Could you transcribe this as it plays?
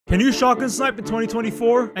Can you shotgun snipe in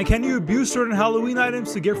 2024? And can you abuse certain Halloween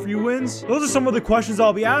items to get free wins? Those are some of the questions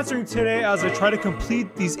I'll be answering today as I try to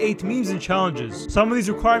complete these 8 memes and challenges. Some of these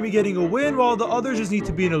require me getting a win, while the others just need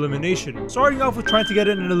to be an elimination. Starting off with trying to get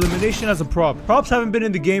an elimination as a prop. Props haven't been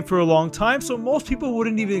in the game for a long time, so most people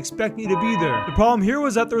wouldn't even expect me to be there. The problem here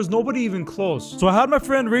was that there was nobody even close. So I had my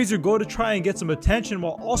friend Razor go to try and get some attention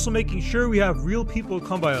while also making sure we have real people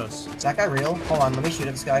come by us. Is that guy real? Hold on, let me shoot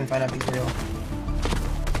at this guy and find out if he's real.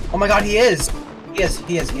 Oh my god, he is! He is.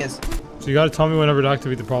 So you gotta tell me whenever to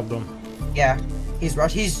activate the prop though. Yeah. He's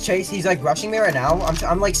like rushing me right now.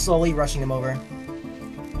 I'm like slowly rushing him over.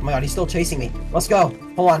 Oh my god, he's still chasing me. Let's go.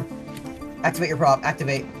 Hold on. Activate your prop.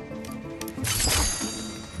 Activate.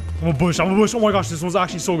 I'm a bush. Oh my gosh, this one's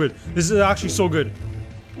actually so good. This is actually so good.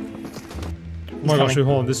 Oh my gosh, wait,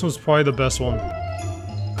 hold on. This one's probably the best one.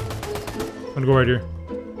 I'm gonna go right here.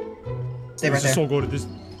 Stay right there. This is so good.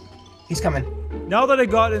 He's coming. Now that I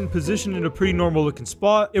got in position in a pretty normal looking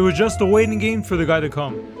spot, it was just a waiting game for the guy to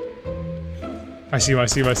come. I see him.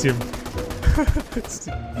 Give it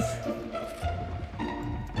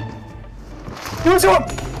to him!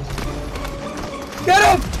 Get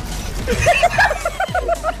him!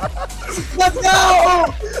 Let's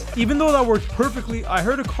go! Even though that worked perfectly, I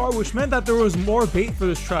heard a car, which meant that there was more bait for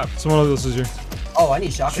this trap. Someone else is here. Oh, I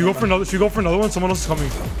need shotgun. Should we go for another one? Someone else is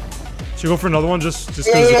coming. Should we go for another one just because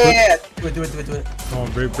yeah. Do it. Come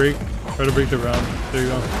on, break. Try to break the round. There you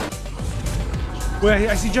go. Wait,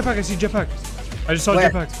 I see jetpack. I just saw a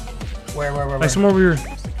jetpack. Where? Like somewhere over here.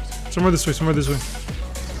 Somewhere this way.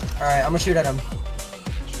 Alright, I'm gonna shoot at him.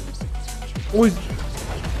 Oh,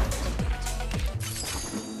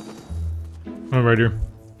 I'm right here.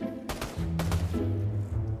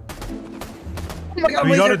 Oh my god,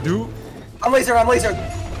 I'm laser. I'm laser.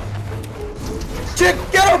 Chick,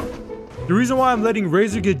 get him! The reason why I'm letting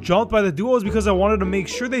Razor get jumped by the duo is because I wanted to make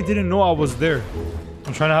sure they didn't know I was there.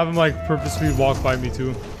 I'm trying to have him like purposely walk by me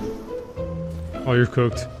too. Oh, you're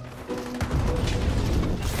cooked.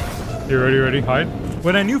 You ready? Hide.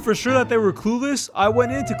 When I knew for sure that they were clueless, I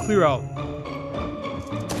went in to clear out.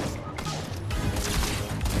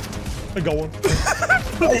 I got one.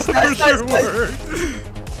 Nice.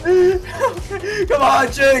 Come on,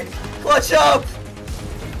 Jig! Clutch up!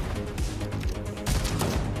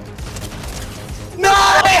 No!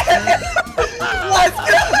 Let's go!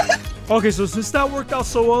 Okay, so since that worked out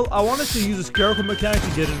so well, I wanted to use a spherical mechanic to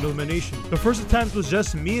get an elimination. The first attempt was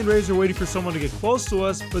just me and Razor waiting for someone to get close to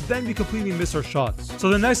us, but then we completely missed our shots. So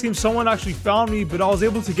the next game, someone actually found me, but I was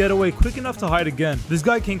able to get away quick enough to hide again. This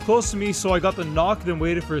guy came close to me, so I got the knock, then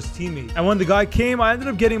waited for his teammate. And when the guy came, I ended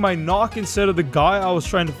up getting my knock instead of the guy I was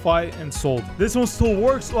trying to fight and sold. This one still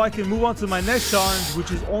works, so I can move on to my next challenge,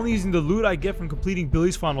 which is only using the loot I get from completing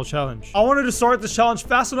Billy's final challenge. I wanted to start this challenge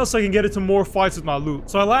fast enough so I can get into more fights with my loot.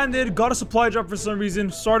 So I landed, got a supply drop for some reason,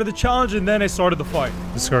 started the challenge, and then I started the fight.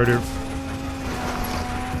 Discard here.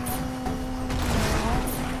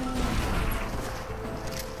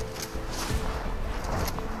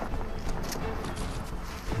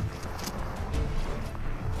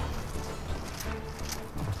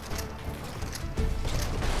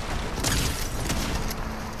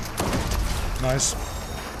 Nice.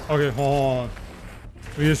 Okay, hold on.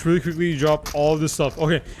 We just really quickly drop all of this stuff.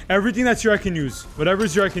 Okay, everything that's here I can use.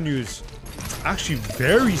 Whatever's here I can use. Actually,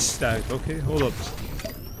 very stacked. Okay, hold up.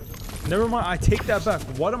 Never mind, I take that back.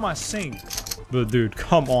 What am I saying? But dude,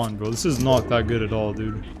 come on, bro. This is not that good at all,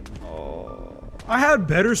 dude. I had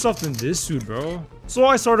better stuff than this suit, bro. So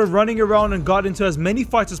I started running around and got into as many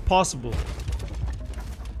fights as possible.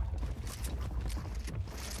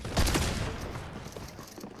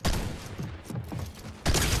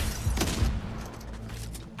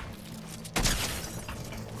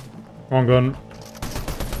 Wrong gun.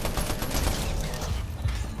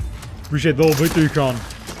 Appreciate the little victory crown.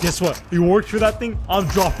 Guess what? You worked for that thing? I'm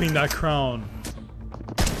dropping that crown.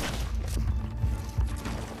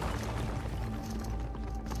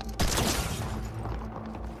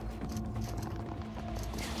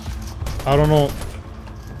 I don't know.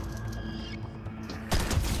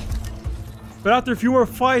 But after a few more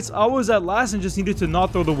fights, I was at last and just needed to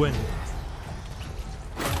not throw the win.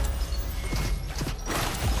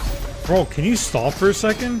 Bro, can you stop for a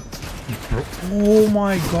second? Oh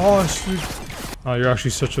my gosh, dude. Oh, you're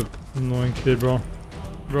actually such an annoying kid, bro.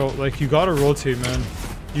 Bro, like, you gotta rotate, man.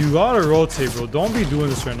 You gotta rotate, bro. Don't be doing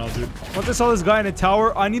this right now, dude. Once I saw this guy in a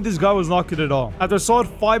tower, I knew this guy was not good at all. After a solid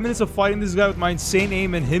 5 minutes of fighting this guy with my insane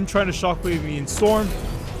aim and him trying to shockwave me in storm.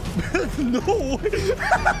 No way.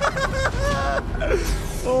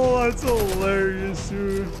 Oh, that's hilarious,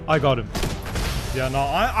 dude. I got him. Yeah, no,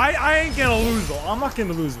 I ain't gonna lose, though. I'm not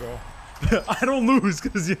gonna lose, bro. I don't lose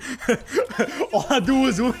because all I do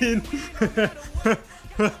is win.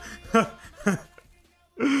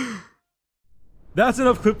 That's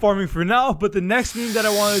enough clip farming for now, but the next meme that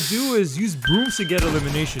I want to do is use brooms to get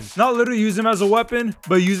elimination. Not literally use them as a weapon,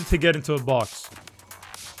 but use it to get into a box.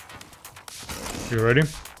 You ready?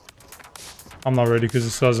 I'm not ready because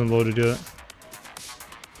this hasn't loaded yet.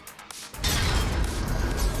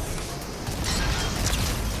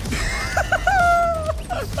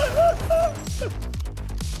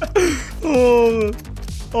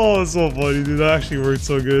 Oh, it's so funny, dude. That actually worked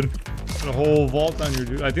so good. The whole vault on your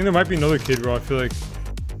dude. I think there might be another kid, bro. I feel like.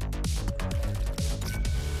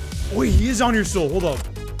 Wait, he is on your soul. Hold up.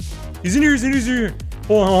 He's in here. He's in here.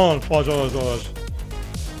 Hold on. Watch.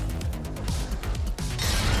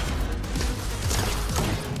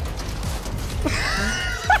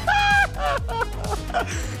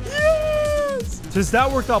 Yes! Since that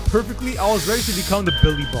worked out perfectly, I was ready to become the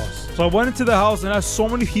Billy boss. So I went into the house and I had so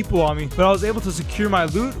many people on me, but I was able to secure my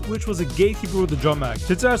loot, which was a gatekeeper with a drum mag.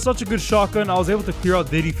 Since I had such a good shotgun, I was able to clear out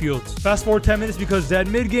Diddy Fields. Fast forward 10 minutes because dead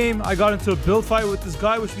mid-game, I got into a build fight with this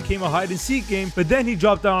guy, which became a hide-and-seek game, but then he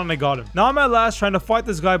dropped down and I got him. Now I'm at last trying to fight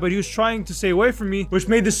this guy, but he was trying to stay away from me, which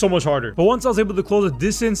made this so much harder. But once I was able to close the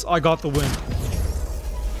distance, I got the win.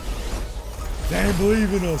 They didn't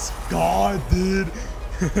believe in us. God did.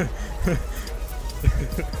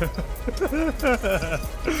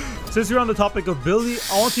 Since we're on the topic of Billy,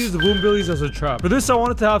 I want to use the boom billies as a trap. For this, I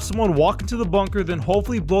wanted to have someone walk into the bunker, then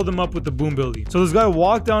hopefully blow them up with the boom billy. So this guy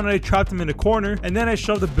walked down and I trapped him in a corner, and then I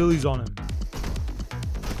shoved the billies on him.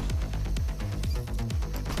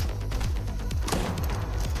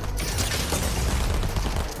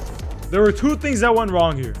 There were two things that went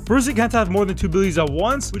wrong here. First, you can't have more than 2 billies at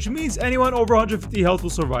once, which means anyone over 150 health will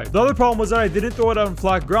survive. The other problem was that I didn't throw it out on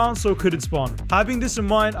flat ground, so it couldn't spawn. Having this in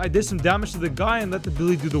mind, I did some damage to the guy and let the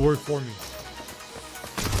billy do the work for me.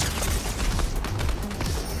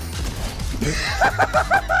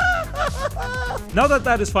 Now that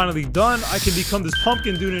that is finally done, I can become this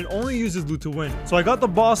pumpkin dude and only use his loot to win. So I got the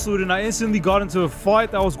boss loot and I instantly got into a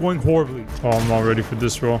fight that was going horribly. Oh, I'm not ready for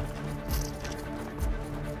this, bro.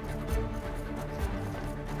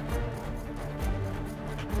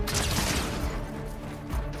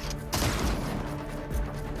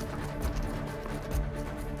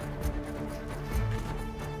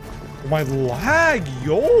 My lag,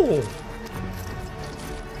 yo!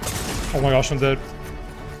 Oh my gosh, I'm dead.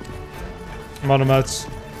 I'm out of meds.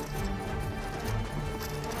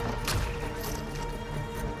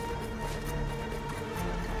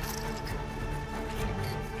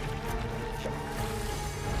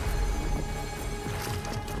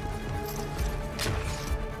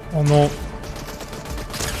 Oh no.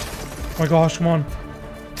 Oh my gosh, come on.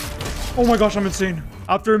 Oh my gosh, I'm insane.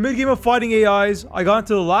 After a mid-game of fighting AIs, I got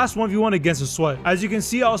into the last 1v1 against a sweat. As you can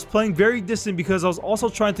see, I was playing very distant because I was also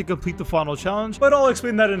trying to complete the final challenge, but I'll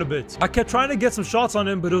explain that in a bit. I kept trying to get some shots on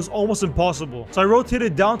him, but it was almost impossible. So I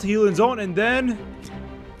rotated down to heal in zone, and then...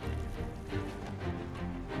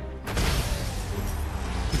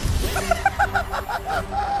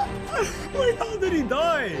 Wait, how did he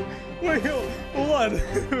die? Wait, hold on.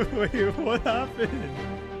 Wait, what happened?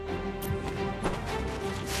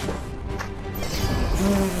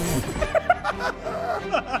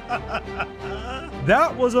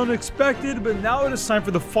 That was unexpected, but now it is time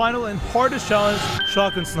for the final and hardest challenge,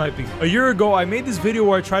 shotgun sniping. A year ago, I made this video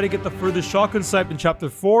where I tried to get the furthest shotgun snipe in chapter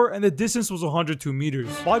 4, and the distance was 102 meters.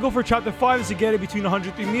 My goal for chapter 5 is to get it between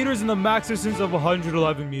 103 meters and the max distance of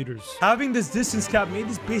 111 meters. Having this distance cap made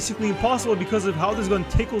this basically impossible because of how this gun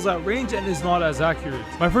tickles at range and is not as accurate.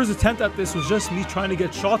 My first attempt at this was just me trying to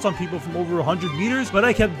get shots on people from over 100 meters, but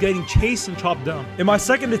I kept getting chased and chopped down. In my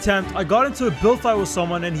second attempt, I got into a build fight with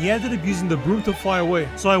someone and he ended up using the broom to fly away.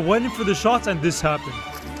 So I went in for the shots and this happened.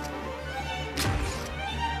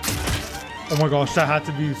 Oh my gosh, that had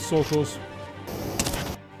to be so close.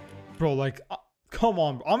 Bro, like, come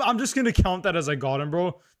on. I'm just gonna count that as I got him,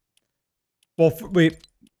 bro. Well, wait.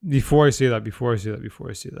 Before I say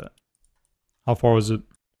that. How far was it?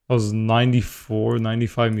 That was 94,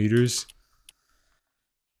 95 meters.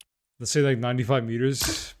 Let's say like 95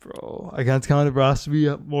 meters. Bro, I can't count it, bro. It has to be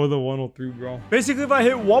more than 103, bro. Basically, if I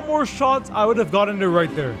hit one more shot, I would have gotten it right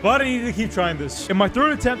there. But I needed to keep trying this. In my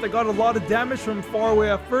third attempt, I got a lot of damage from far away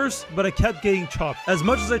at first, but I kept getting chopped. As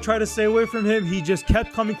much as I tried to stay away from him, he just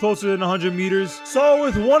kept coming closer than 100 meters. So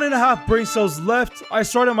with 1.5 brain cells left, I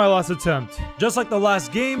started my last attempt. Just like the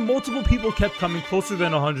last game, multiple people kept coming closer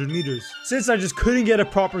than 100 meters. Since I just couldn't get a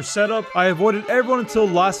proper setup, I avoided everyone until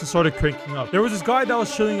last and started cranking up. There was this guy that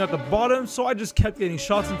was chilling at the bottom, so I just kept getting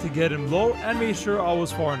shots in to get him low and made sure I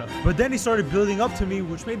was far enough. But then he started building up to me,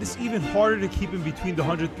 which made this even harder to keep him between the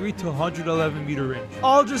 103 to 111 meter range.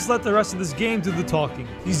 I'll just let the rest of this game do the talking.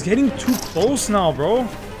 He's getting too close now, bro.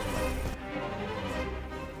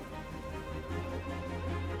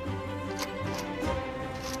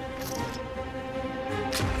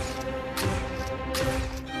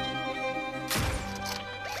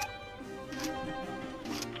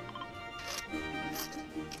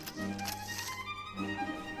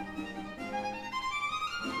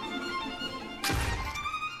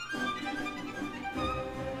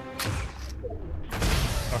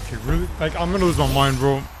 Okay, really? Like, I'm gonna lose my mind,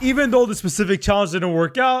 bro. Even though the specific challenge didn't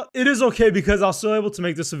work out, it is okay because I was still able to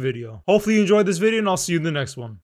make this a video. Hopefully you enjoyed this video, and I'll see you in the next one.